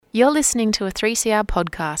You're listening to a 3CR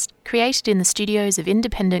podcast created in the studios of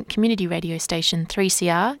independent community radio station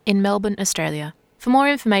 3CR in Melbourne, Australia. For more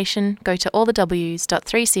information, go to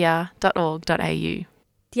allthews.3cr.org.au.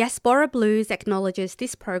 Diaspora Blues acknowledges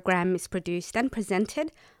this program is produced and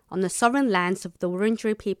presented on the sovereign lands of the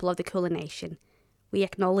Wurundjeri people of the Kulin Nation. We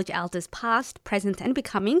acknowledge elders past, present and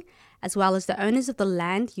becoming, as well as the owners of the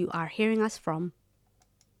land you are hearing us from.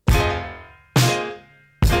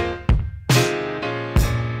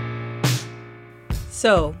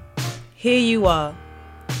 So, here you are,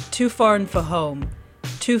 too foreign for home,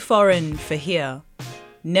 too foreign for here,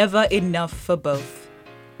 never enough for both.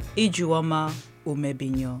 Ijuoma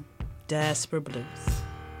Umebinyo, Diaspora Blues.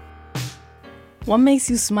 What makes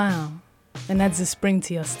you smile and adds a spring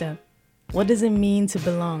to your step? What does it mean to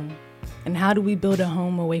belong? And how do we build a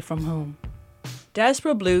home away from home?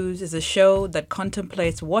 Diaspora Blues is a show that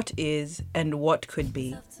contemplates what is and what could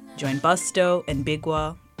be. Join Busto and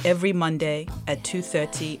Bigwa every Monday at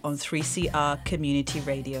 2:30 on 3CR Community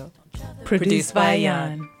Radio. Produced by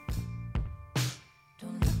Ayan.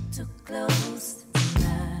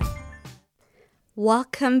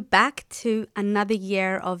 Welcome back to another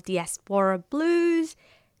year of Diaspora Blues.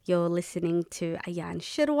 You're listening to Ayan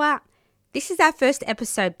Shirwa. This is our first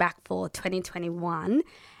episode back for 2021.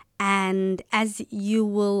 And as you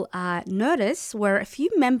will notice, we're a few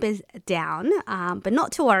members down, but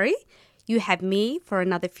not to worry. You have me for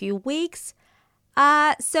another few weeks.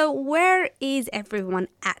 So where is everyone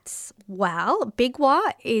at? Well,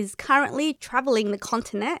 Bigwa is currently traveling the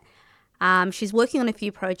continent. She's working on a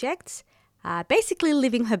few projects, basically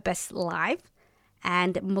living her best life.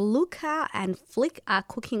 And Maluka and Flick are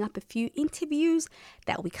cooking up a few interviews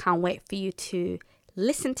that we can't wait for you to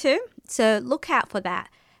listen to. So look out for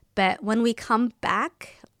that. But when we come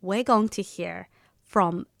back, we're going to hear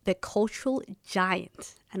from the cultural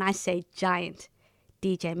giant, and I say giant,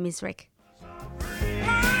 DJ Misrick.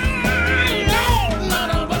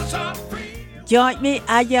 Join me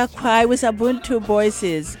Aya Kwai with Ubuntu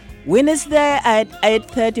Voices, Wednesday at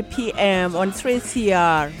 8:30 p.m. on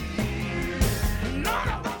 3CR.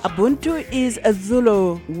 Ubuntu is a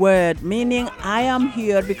Zulu word meaning I am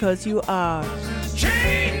here because you are.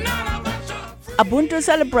 Ubuntu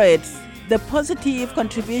celebrates the positive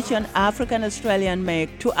contribution African Australians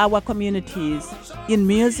make to our communities in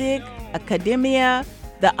music, academia,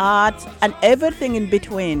 the arts, and everything in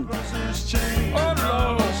between.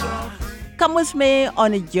 Come with me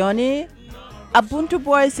on a journey. Ubuntu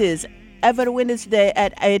Voices every Wednesday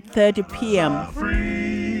at 8:30 p.m.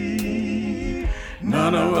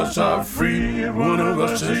 None of us are free, one of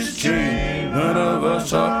us is chained, none of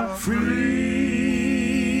us are free.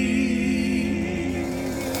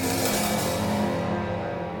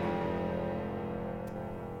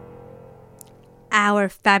 Our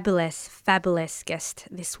fabulous guest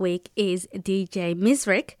this week is DJ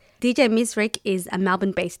Misrick. DJ Misrick is a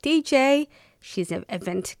Melbourne-based DJ. She's an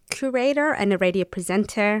event curator and a radio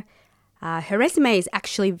presenter. Her resume is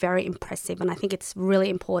actually very impressive, and I think it's really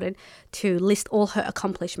important to list all her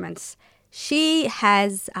accomplishments. She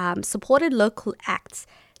has supported local acts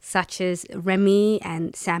such as Remy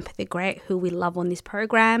and Sampa the Great, who we love on this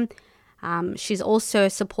program. She's also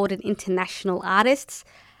supported international artists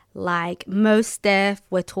like Mos Def,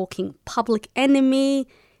 we're talking Public Enemy,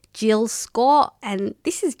 Jill Scott, and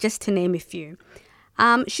this is just to name a few.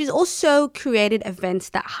 She's also created events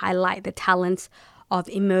that highlight the talents of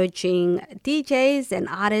emerging DJs and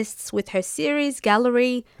artists with her series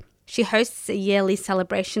Gallery. She hosts a yearly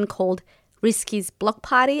celebration called Risky's Block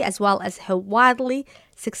Party, as well as her widely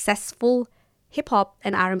successful hip-hop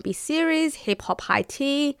and R&B series, Hip Hop High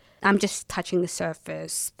Tea. I'm just touching the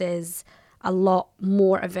surface. There's a lot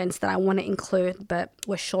more events that I want to include, but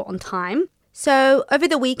we're short on time. So over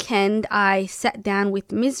the weekend, I sat down with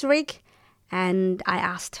Misrick and I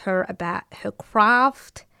asked her about her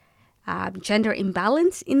craft, gender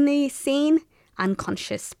imbalance in the scene,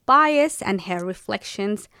 unconscious bias, and her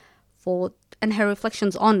reflections on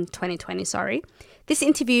 2020. This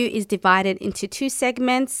interview is divided into two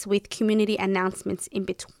segments with community announcements in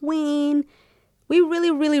between. We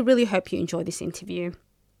really hope you enjoy this interview.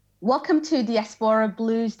 Welcome to Diaspora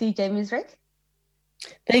Blues, DJ Misrick.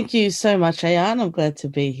 Thank you so much, Ayan. I'm glad to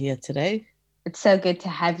be here today. It's so good to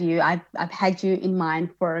have you. I've had you in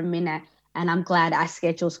mind for a minute, and I'm glad our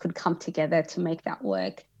schedules could come together to make that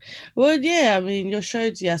work. Well, yeah, I mean, your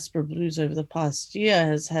show Diaspora Blues over the past year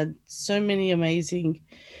has had so many amazing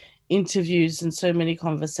interviews and so many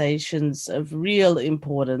conversations of real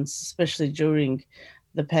importance, especially during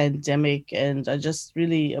the pandemic. And I just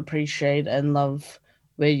really appreciate and love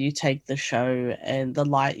where you take the show and the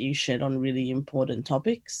light you shed on really important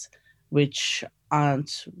topics, which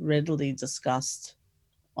aren't readily discussed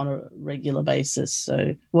on a regular basis.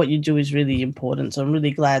 So what you do is really important. So I'm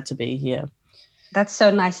really glad to be here. That's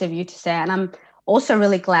so nice of you to say. And I'm also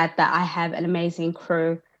really glad that I have an amazing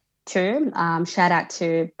crew too. Shout out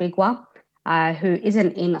to Bigwa, who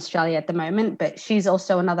isn't in Australia at the moment, but she's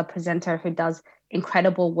also another presenter who does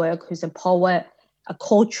incredible work, who's a poet, a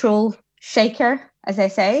cultural shaker, as they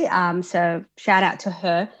say. So shout out to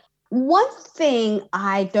her. One thing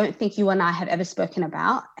I don't think you and I have ever spoken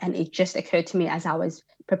about, and it just occurred to me as I was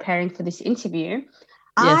preparing for this interview, yes.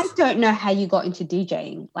 I don't know how you got into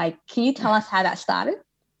DJing. Like, can you tell us how that started?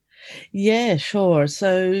 Yeah, sure.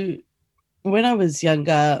 So when I was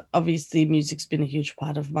younger, obviously music's been a huge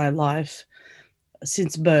part of my life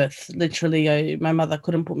since birth. Literally, my mother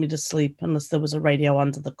couldn't put me to sleep unless there was a radio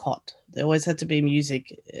under the cot. There always had to be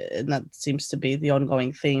music, and that seems to be the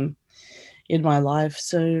ongoing theme in my life.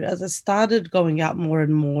 So as I started going out more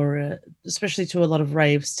and more, especially to a lot of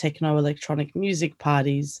raves, techno, electronic music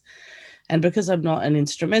parties, and because I'm not an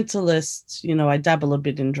instrumentalist, you know, I dabble a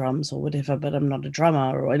bit in drums or whatever, but I'm not a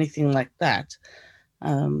drummer or anything like that.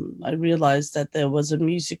 I realized that there was a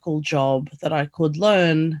musical job that I could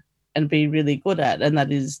learn and be really good at, and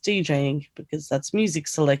that is DJing, because that's music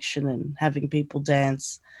selection and having people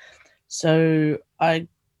dance. So I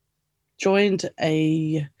joined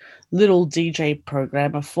a little DJ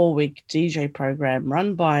program, a 4-week DJ program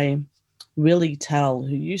run by Willie Tell,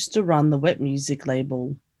 who used to run the Wet Music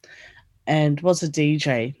label and was a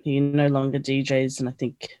DJ. He no longer DJs, and I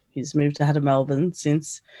think he's moved out of Melbourne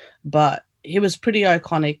since, but he was pretty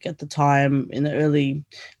iconic at the time in the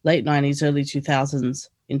late 90s, early 2000s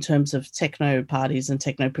in terms of techno parties and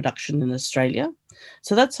techno production in Australia.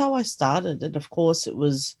 So that's how I started. And of course it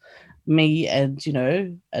was me and, you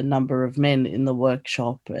know, a number of men in the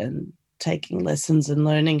workshop and taking lessons and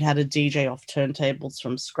learning how to DJ off turntables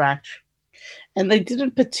from scratch. And they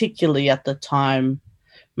didn't particularly at the time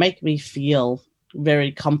make me feel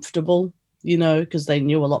very comfortable, you know, because they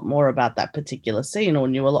knew a lot more about that particular scene or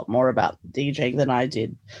knew a lot more about DJing than I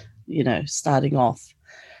did, you know, starting off.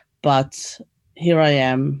 But here I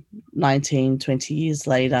am 19, 20 years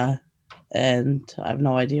later, and I have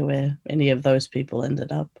no idea where any of those people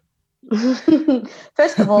ended up.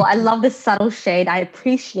 First of all, I love the subtle shade. I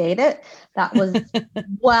appreciate it. That was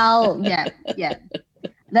yeah.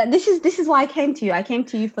 This is why I came to you. I came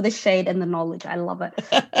to you for the shade and the knowledge. I love it.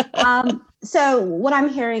 So what I'm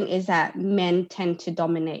hearing is that men tend to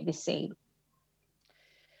dominate the scene.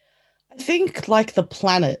 I think like the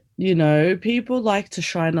planet, you know, people like to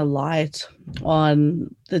shine a light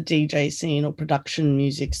on the DJ scene or production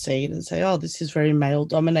music scene and say, oh, this is very male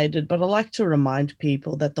dominated. But I like to remind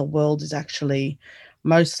people that the world is actually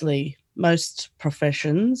most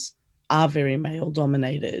professions are very male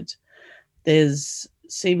dominated.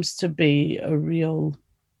 Seems to be a real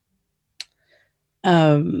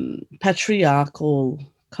patriarchal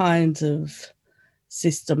kind of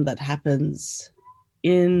system that happens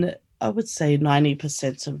in, I would say,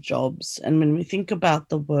 90% of jobs. And when we think about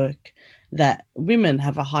the work that women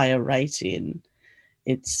have a higher rate in,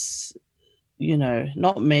 it's, you know,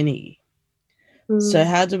 not many. So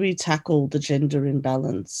how do we tackle the gender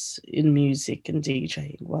imbalance in music and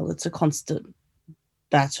DJing? Well, it's a constant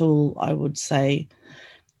battle, I would say.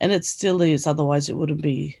 And it still is, otherwise it wouldn't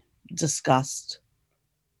be discussed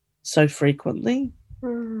so frequently.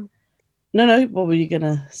 No, what were you going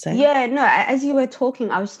to say? Yeah, no, as you were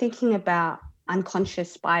talking, I was thinking about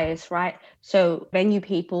unconscious bias, right? So venue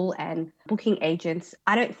people and booking agents,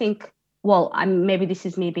 I don't think, well, maybe this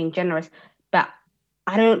is me being generous, but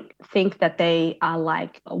I don't think that they are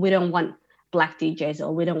like, we don't want Black DJs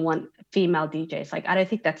or we don't want female DJs. Like, I don't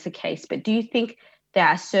think that's the case. But do you think there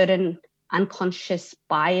are certain unconscious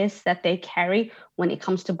bias that they carry when it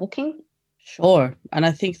comes to booking? Sure. And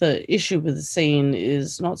I think the issue with the scene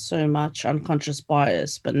is not so much unconscious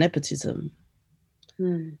bias, but nepotism.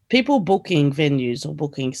 People booking venues or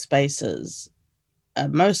booking spaces are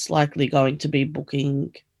most likely going to be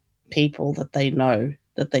booking people that they know,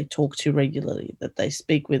 that they talk to regularly, that they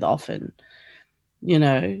speak with often. You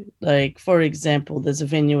know, like, for example, there's a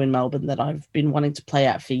venue in Melbourne that I've been wanting to play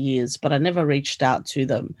at for years, but I never reached out to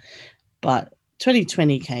them. But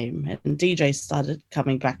 2020 came and DJs started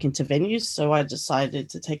coming back into venues. So I decided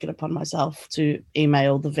to take it upon myself to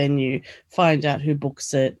email the venue, find out who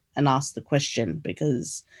books it and ask the question,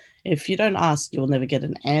 because if you don't ask, you'll never get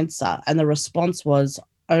an answer. And the response was,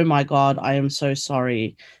 oh my God, I am so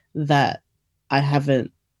sorry that I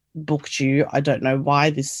haven't booked you. I don't know why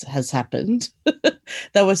this has happened.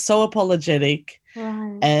 They were so apologetic.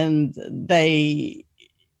 Right. And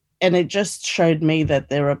it just showed me that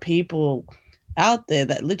there are people out there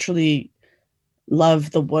that literally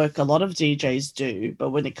love the work a lot of DJs do, but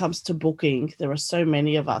when it comes to booking, there are so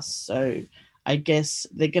many of us. So I guess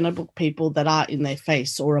they're going to book people that are in their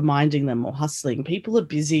face or reminding them or hustling. People are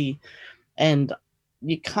busy, and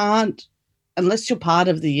you can't, unless you're part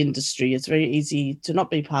of the industry, it's very easy to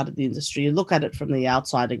not be part of the industry. You look at it from the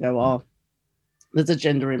outside and go, oh, there's a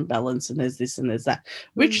gender imbalance and there's this and there's that,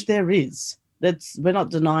 which there is. We're not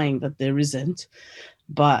denying that there isn't.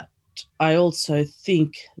 But I also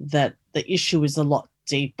think that the issue is a lot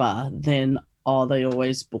deeper than, oh, they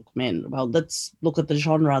always book men. Well, let's look at the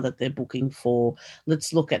genre that they're booking for.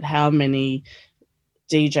 Let's look at how many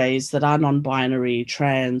DJs that are non-binary,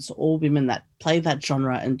 trans, or women that play that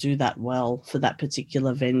genre and do that well for that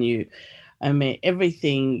particular venue. I mean,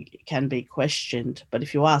 everything can be questioned, but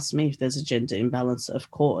if you ask me if there's a gender imbalance,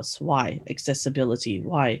 of course. Why? Accessibility.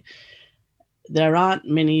 Why? There aren't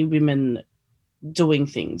many women doing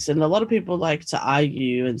things, and a lot of people like to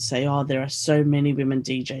argue and say, oh, there are so many women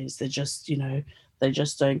DJs, they're just, they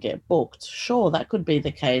just don't get booked. Sure, that could be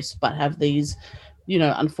the case, but have these,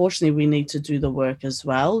 unfortunately, we need to do the work as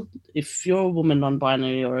well. If you're a woman,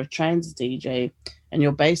 non-binary, or a trans DJ, and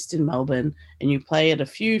you're based in Melbourne and you play at a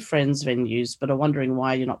few friends' venues, but are wondering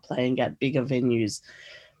why you're not playing at bigger venues,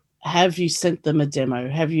 have you sent them a demo?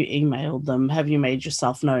 Have you emailed them? Have you made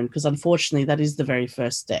yourself known? Because unfortunately, that is the very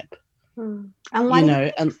first step. And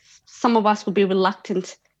why some of us would be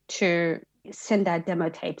reluctant to send our demo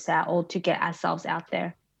tapes out or to get ourselves out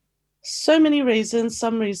there? So many reasons.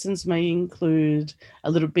 Some reasons may include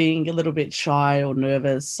being a little bit shy or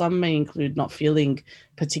nervous. Some may include not feeling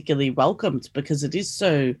particularly welcomed because it is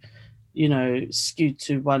so, skewed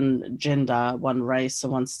to one gender, one race, or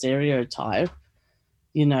one stereotype,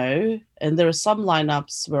 and there are some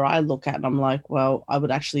lineups where I look at and I'm like, well, I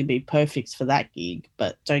would actually be perfect for that gig,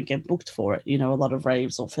 but don't get booked for it. A lot of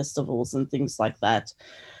raves or festivals and things like that.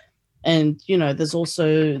 And, there's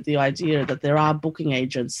also the idea that there are booking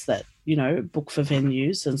agents that, book for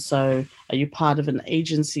venues. And so are you part of an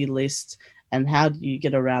agency list? And how do you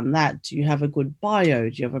get around that? Do you have a good bio?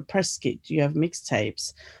 Do you have a press kit? Do you have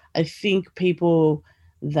mixtapes? I think people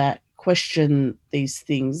that question these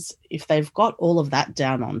things, if they've got all of that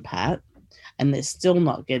down on pat and they're still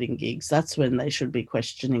not getting gigs, that's when they should be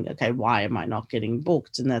questioning, okay, why am I not getting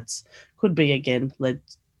booked? And that's could be, again,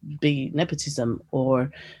 be nepotism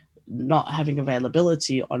or not having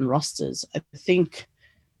availability on rosters. I think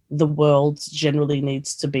the world generally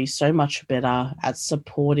needs to be so much better at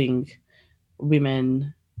supporting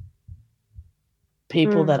women,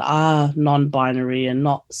 people that are non-binary and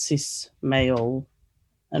not cis male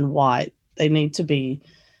and white. They need to be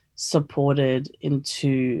supported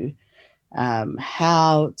into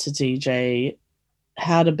how to DJ,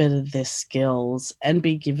 how to better their skills and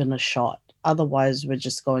be given a shot. Otherwise, we're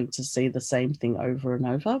just going to see the same thing over and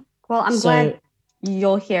over. Well, I'm glad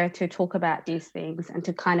you're here to talk about these things and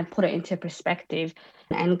to kind of put it into perspective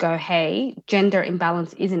and go, hey, gender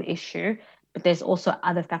imbalance is an issue, but there's also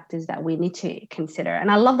other factors that we need to consider.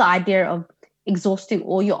 And I love the idea of exhausting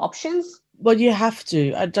all your options. Well, you have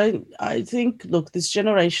to. I think, look, this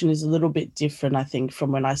generation is a little bit different, I think,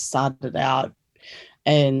 from when I started out.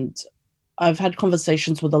 And I've had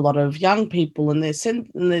conversations with a lot of young people, and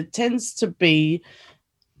there tends to be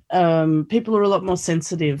people are a lot more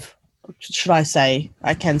sensitive, should I say.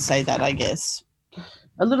 I can say that, I guess.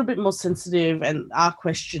 A little bit more sensitive and are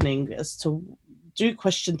questioning do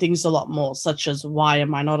question things a lot more, such as, why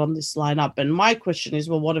am I not on this lineup? And my question is,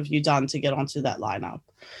 well, what have you done to get onto that lineup?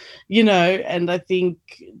 And I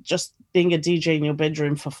think just being a DJ in your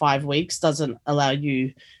bedroom for 5 weeks doesn't allow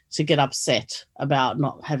you to get upset about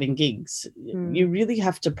not having gigs. You really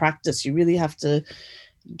have to practice. You really have to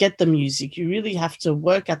get the music. You really have to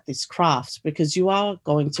work at this craft, because you are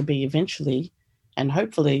going to be eventually and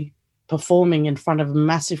hopefully performing in front of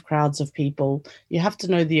massive crowds of people. You have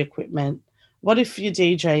to know the equipment. What if you're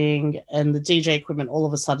DJing and the DJ equipment all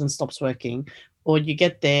of a sudden stops working, or you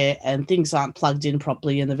get there and things aren't plugged in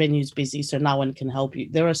properly and the venue's busy so no one can help you?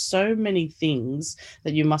 There are so many things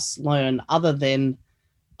that you must learn other than,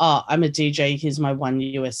 oh, I'm a DJ, here's my one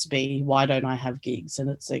USB, why don't I have gigs? And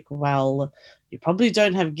it's like, well, you probably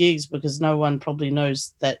don't have gigs because no one probably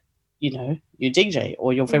knows that, you DJ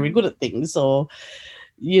or you're very good at things, or,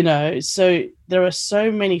 so there are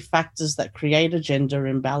so many factors that create a gender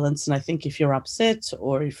imbalance. And I think if you're upset,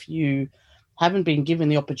 or if you haven't been given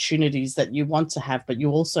the opportunities that you want to have, but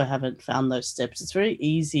you also haven't found those steps, it's very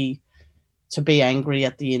easy to be angry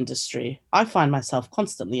at the industry. I find myself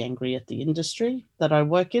constantly angry at the industry that I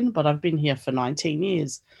work in, but I've been here for 19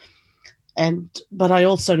 years. But I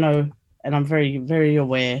also know, and I'm very, very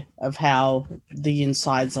aware of how the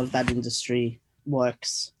insides of that industry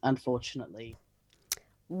works, unfortunately.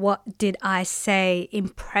 What did I say?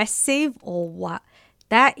 Impressive or what?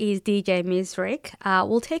 That is DJ Mizrik.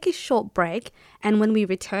 We'll take a short break, and when we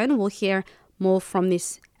return, we'll hear more from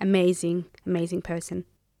this amazing, amazing person.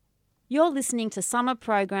 You're listening to summer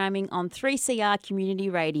programming on 3CR Community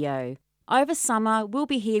Radio. Over summer, we'll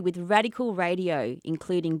be here with Radical Radio,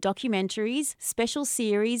 including documentaries, special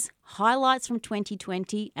series, highlights from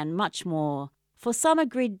 2020, and much more. For summer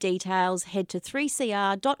grid details, head to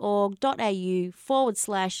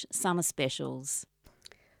 3cr.org.au/summer specials.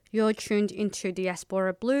 You're tuned into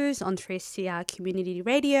Diaspora Blues on 3CR Community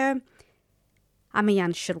Radio. I'm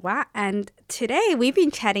Ayan Shirwa, and today we've been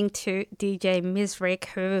chatting to DJ Mizrik,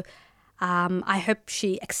 who I hope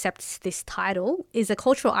she accepts this title, is a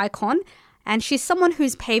cultural icon, and she's someone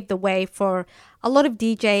who's paved the way for a lot of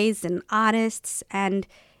DJs and artists. And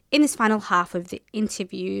in this final half of the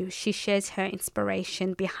interview, she shares her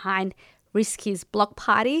inspiration behind Risky's Block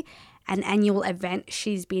Party, an annual event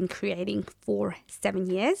she's been creating for 7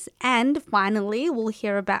 years. And finally, we'll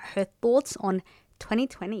hear about her thoughts on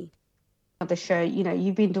 2020. The show,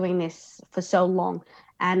 you've been doing this for so long,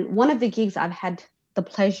 and one of the gigs I've had the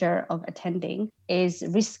pleasure of attending is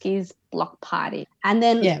Risky's Block Party. And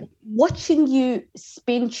then watching you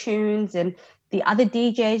spin tunes and the other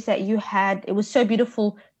DJs that you had, it was so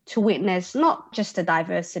beautiful to witness not just the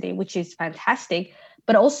diversity, which is fantastic,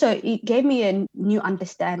 but also it gave me a new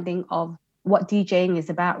understanding of what DJing is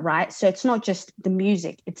about, right? So it's not just the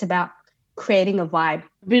music, it's about creating a vibe.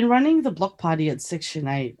 I've been running the Block Party at Section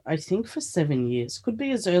 8, I think, for 7 years. Could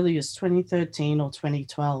be as early as 2013 or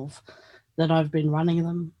 2012 that I've been running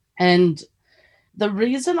them. And the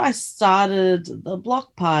reason I started the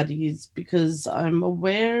Block Party is because I'm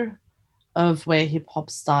aware of where hip-hop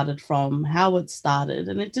started from, how it started,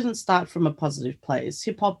 and it didn't start from a positive place.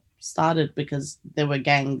 Hip-hop started because there were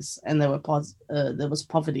gangs and there was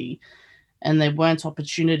poverty, and there weren't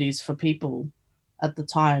opportunities for people at the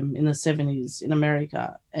time in the 70s in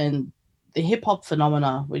America. And the hip-hop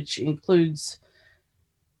phenomena, which includes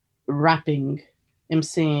rapping,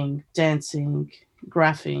 MCing, dancing,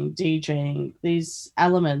 graphing, DJing, these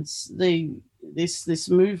elements, this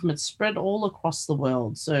movement spread all across the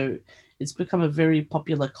world. So it's become a very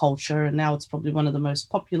popular culture, and now it's probably one of the most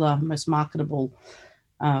popular, most marketable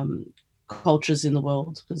cultures in the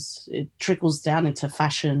world, because it trickles down into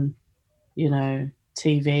fashion,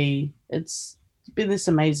 TV. It's been this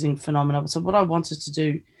amazing phenomenon. So what I wanted to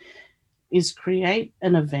do is create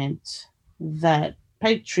an event that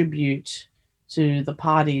paid tribute to the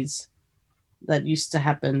parties that used to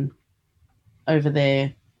happen over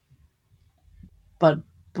there, but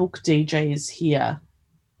book DJs here,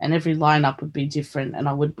 and every lineup would be different. And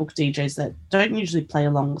I would book DJs that don't usually play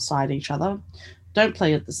alongside each other, don't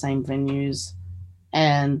play at the same venues,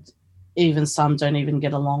 and even some don't even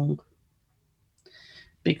get along.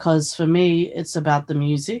 Because for me, it's about the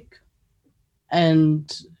music. And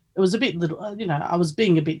it was a bit I was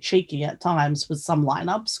being a bit cheeky at times with some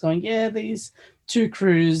lineups, going, these two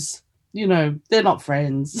crews, they're not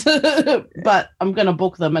friends, but I'm going to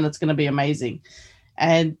book them and it's going to be amazing.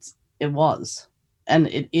 And it was, and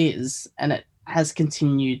it is, and it has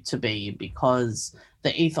continued to be, because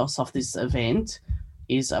the ethos of this event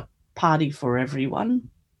is a party for everyone.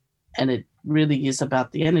 And it really is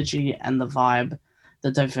about the energy and the vibe,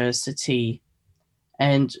 the diversity,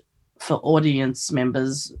 and for audience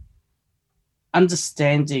members,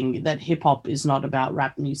 understanding that hip-hop is not about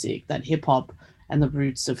rap music, that hip-hop and the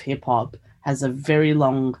roots of hip-hop has a very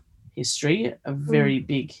long history, a very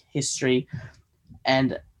big history.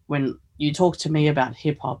 And when you talk to me about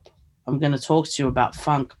hip-hop, I'm going to talk to you about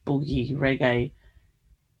funk, boogie, reggae,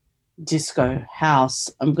 disco, house.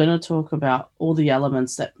 I'm going to talk about all the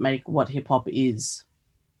elements that make what hip-hop is,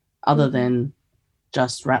 other than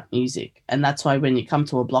just rap music. And that's why when you come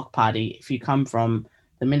to a block party, if you come from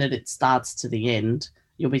the minute it starts to the end,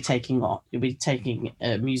 you'll be taking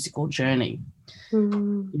a musical journey.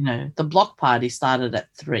 The block party started at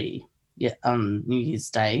 3 New Year's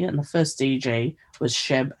Day, and the first DJ was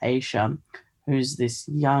Sheb Aisha, who's this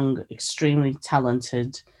young, extremely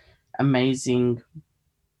talented, amazing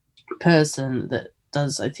person that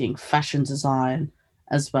does, I think, fashion design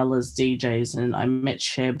as well as DJs. And I met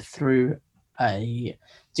Sheb through a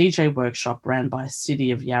DJ workshop ran by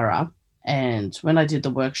City of Yarra. And when I did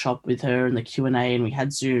the workshop with her and the Q&A, and we had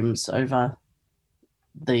Zooms over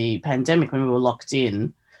the pandemic when we were locked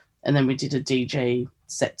in, and then we did a DJ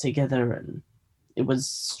set together and it was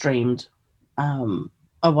streamed. I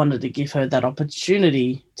wanted to give her that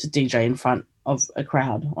opportunity to DJ in front of a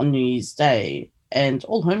crowd on New Year's Day. And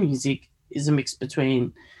all her music is a mix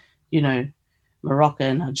between,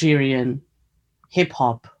 Moroccan, Algerian,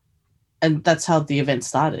 hip-hop, And that's how the event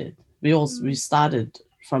started. We started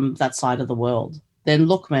from that side of the world. Then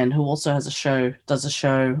Lookman, who also does a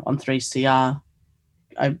show on 3CR,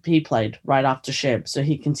 he played right after Sheb. So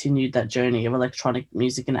he continued that journey of electronic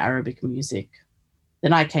music and Arabic music.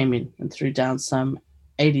 Then I came in and threw down some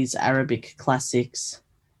 80s Arabic classics.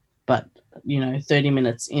 But, 30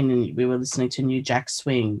 minutes in, we were listening to New Jack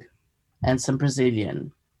Swing and some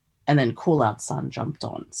Brazilian. And then Cool Out Sun jumped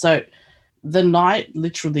on. So the night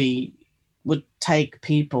literally would take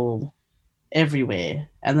people everywhere,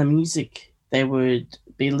 and the music they would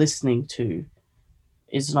be listening to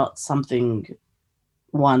is not something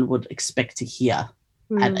one would expect to hear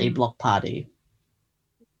at a block party.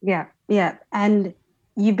 Yeah. And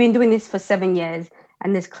you've been doing this for 7 years,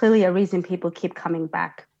 and there's clearly a reason people keep coming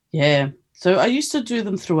back. Yeah. So I used to do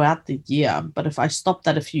them throughout the year, but if I stopped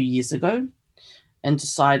that a few years ago and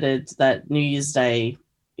decided that New Year's Day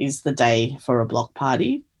is the day for a block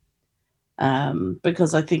party,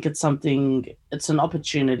 because I think it's an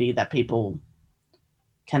opportunity that people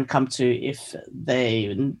can come to if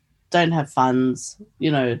they don't have funds.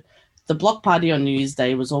 The block party on New Year's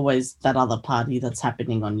Day was always that other party that's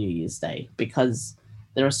happening on New Year's Day, because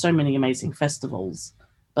there are so many amazing festivals.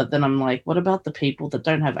 But then I'm like, what about the people that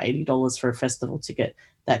don't have $80 for a festival ticket,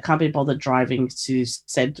 that can't be bothered driving to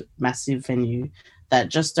said massive venue, that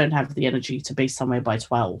just don't have the energy to be somewhere by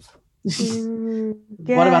 12?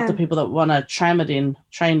 Yeah. What about the people that want to train it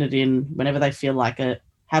in whenever they feel like it,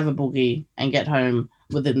 have a boogie and get home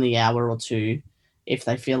within the hour or two if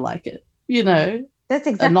they feel like it? That's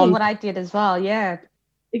exactly what I did as well. Yeah.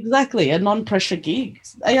 Exactly. A non-pressure gig.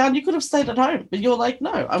 And you could have stayed at home, but you're like,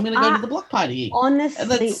 no, I'm going to go to the block party.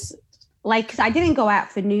 Honestly, because I didn't go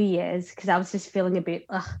out for New Year's because I was just feeling a bit,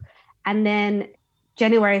 ugh. And then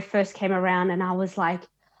January 1st came around and I was like,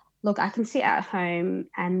 look, I can sit at home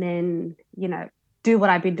and then, do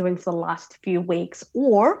what I've been doing for the last few weeks,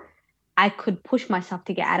 or I could push myself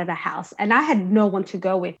to get out of the house. And I had no one to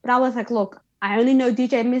go with. But I was like, look, I only know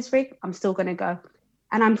DJ Misrick. I'm still going to go.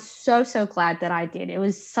 And I'm so, so glad that I did. It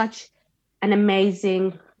was such an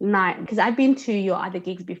amazing night, because I've been to your other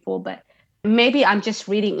gigs before, but maybe I'm just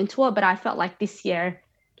reading into it. But I felt like this year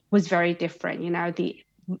was very different. The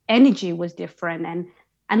energy was different.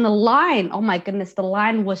 And the line, oh my goodness, the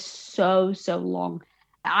line was so, so long.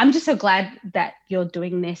 I'm just so glad that you're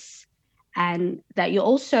doing this and that you're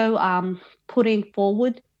also putting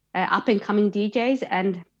forward up and coming DJs.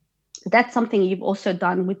 And that's something you've also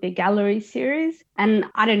done with the Gallery series. And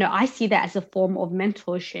I don't know, I see that as a form of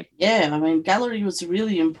mentorship. Yeah, Gallery was a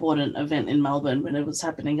really important event in Melbourne when it was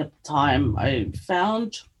happening at the time. I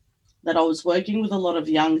found that I was working with a lot of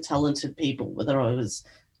young, talented people, whether I was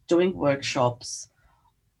doing workshops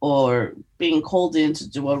or being called in to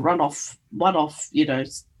do a one-off,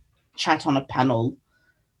 chat on a panel.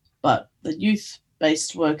 But the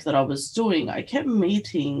youth-based work that I was doing, I kept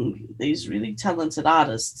meeting these really talented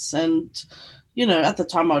artists. And, at the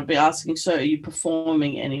time I would be asking, so are you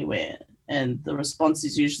performing anywhere? And the response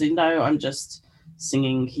is usually, no, I'm just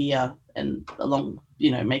singing here and along,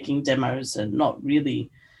 making demos and not really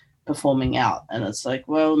performing out. And it's like,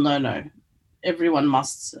 well, no. Everyone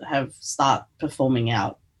must start performing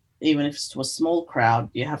out, even if it's to a small crowd.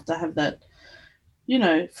 You have to have that,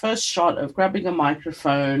 first shot of grabbing a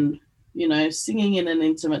microphone, singing in an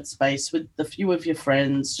intimate space with a few of your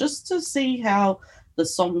friends, just to see how the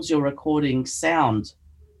songs you're recording sound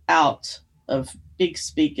out of big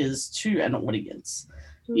speakers to an audience,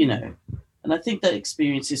 And I think that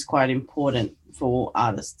experience is quite important for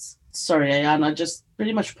artists. Sorry, Ayan, I just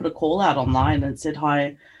pretty much put a call out online and said,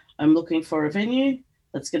 hi, I'm looking for a venue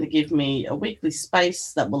that's going to give me a weekly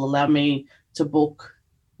space that will allow me to book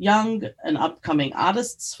young and upcoming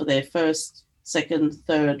artists for their first, second,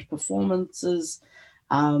 third performances.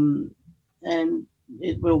 And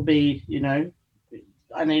it will be,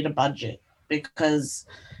 I need a budget because,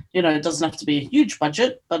 it doesn't have to be a huge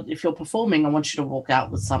budget, but if you're performing, I want you to walk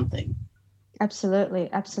out with something. Absolutely.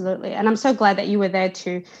 And I'm so glad that you were there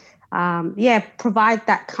to, provide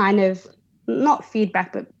that kind of, not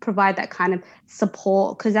feedback, but provide that kind of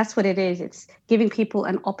support, because that's what it is. It's giving people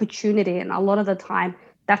an opportunity. And a lot of the time,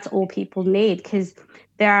 that's all people need, because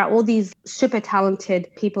there are all these super talented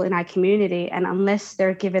people in our community. And unless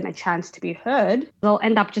they're given a chance to be heard, they'll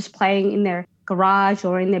end up just playing in their garage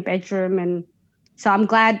or in their bedroom. And so I'm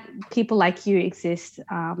glad people like you exist,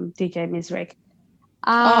 DJ Misrick.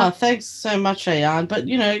 Thanks so much, Ayan. But,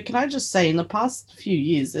 can I just say, in the past few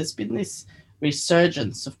years, there's been this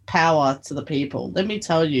resurgence of power to the people. Let me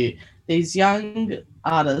tell you, these young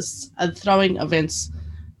artists are throwing events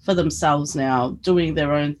for themselves now, doing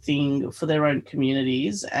their own thing for their own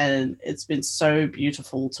communities. And it's been so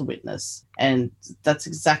beautiful to witness. And that's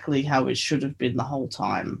exactly how it should have been the whole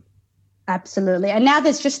time. Absolutely. And now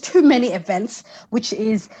there's just too many events, which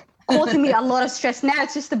is causing me a lot of stress. Now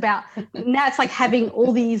it's like having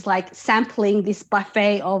all these, like, sampling this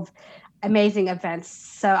buffet of amazing events.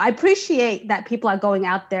 So I appreciate that people are going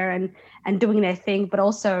out there and doing their thing, but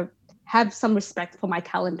also have some respect for my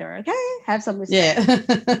calendar, okay? Have some respect.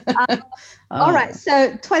 Yeah. All right.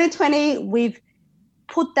 So 2020, we've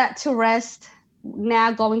put that to rest.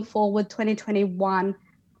 Now going forward, 2021.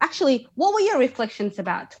 Actually, what were your reflections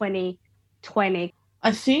about 2020?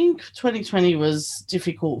 I think 2020 was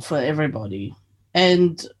difficult for everybody.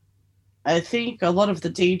 And I think a lot of the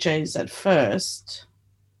DJs at first,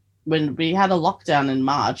 when we had a lockdown in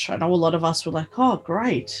March, I know a lot of us were like, oh,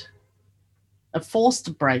 great. A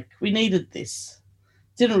forced break. We needed this.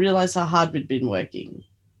 Didn't realize how hard we'd been working.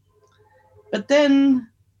 But then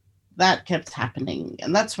that kept happening.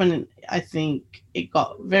 And that's when I think it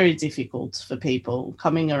got very difficult for people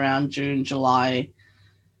coming around June, July,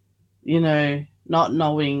 not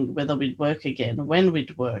knowing whether we'd work again, when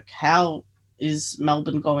we'd work, how is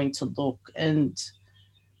Melbourne going to look. And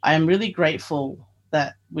I am really grateful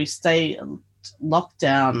that we stay locked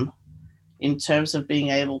down in terms of being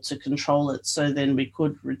able to control it, so then we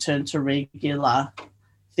could return to regular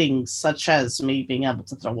things, such as me being able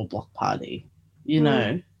to throw a block party,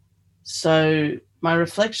 So my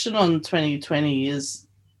reflection on 2020 is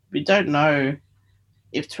we don't know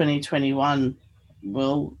if 2021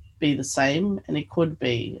 will be the same, and it could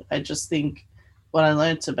be. I just think what I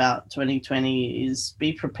learned about 2020 is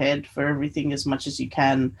be prepared for everything as much as you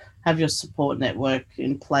can, have your support network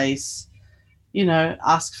in place,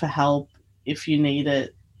 ask for help if you need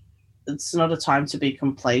it. It's not a time to be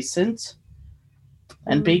complacent,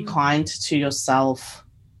 and be kind to yourself.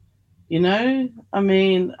 I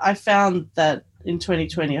found that in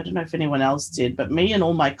 2020, I don't know if anyone else did, but me and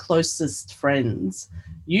all my closest friends,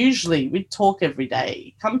 usually we'd talk every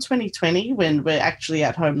day. Come 2020, when we're actually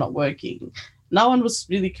at home not working, no one was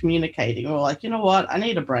really communicating. We were like, you know what, I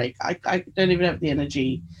need a break. I don't even have the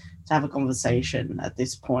energy to have a conversation at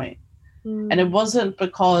this point. And it wasn't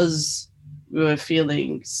because we were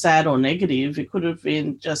feeling sad or negative. It could have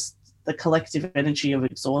been just the collective energy of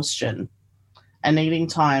exhaustion and needing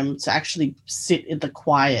time to actually sit in the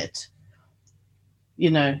quiet,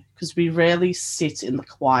 because we rarely sit in the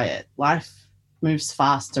quiet. Life moves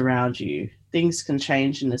fast around you. Things can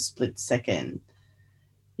change in a split second,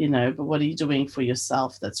 but what are you doing for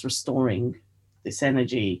yourself that's restoring this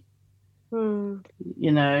energy? And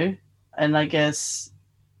I guess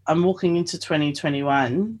I'm walking into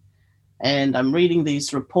 2021 and I'm reading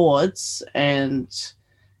these reports, and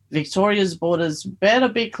Victoria's borders better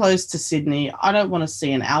be close to Sydney. I don't want to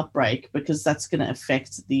see an outbreak, because that's going to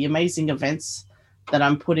affect the amazing events that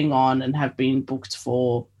I'm putting on and have been booked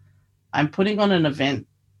for. I'm putting on an event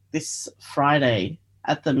this Friday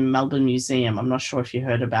at the Melbourne Museum. I'm not sure if you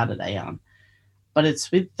heard about it, Ayan, but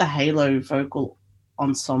it's with the Halo Vocal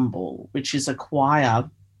Ensemble, which is a choir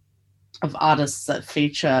of artists that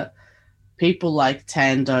feature people like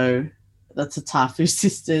Tando, the Tatafu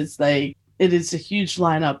sisters. It is a huge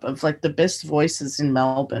lineup of like the best voices in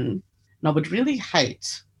Melbourne. And I would really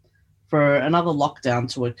hate for another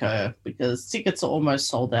lockdown to occur, because tickets are almost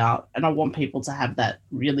sold out, and I want people to have that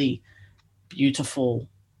really beautiful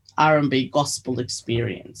R&B gospel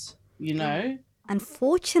experience,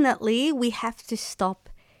 Unfortunately, we have to stop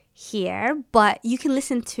here, but you can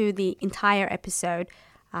listen to the entire episode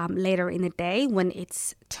later in the day when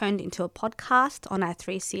it's turned into a podcast on our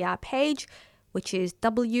 3CR page, which is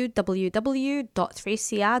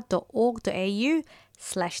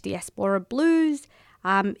www.3cr.org.au/Diaspora Blues.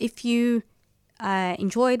 If you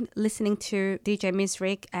enjoyed listening to DJ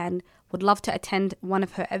Mizrik and would love to attend one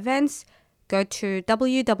of her events, go to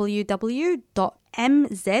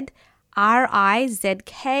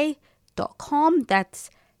www.mzrizk.com. That's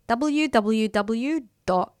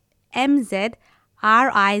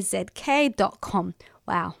www.mzrizk.com.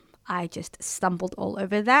 Wow, I just stumbled all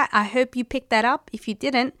over that. I hope you picked that up. If you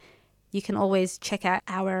didn't, you can always check out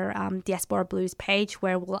our Diaspora Blues page,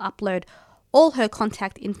 where we'll upload all her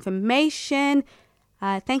contact information.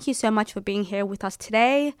 Thank you so much for being here with us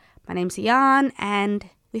today. My name's Ayan, and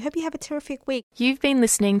we hope you have a terrific week. You've been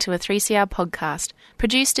listening to a 3CR podcast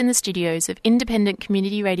produced in the studios of independent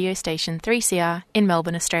community radio station 3CR in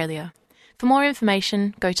Melbourne, Australia. For more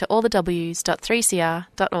information, go to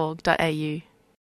allthews.3cr.org.au.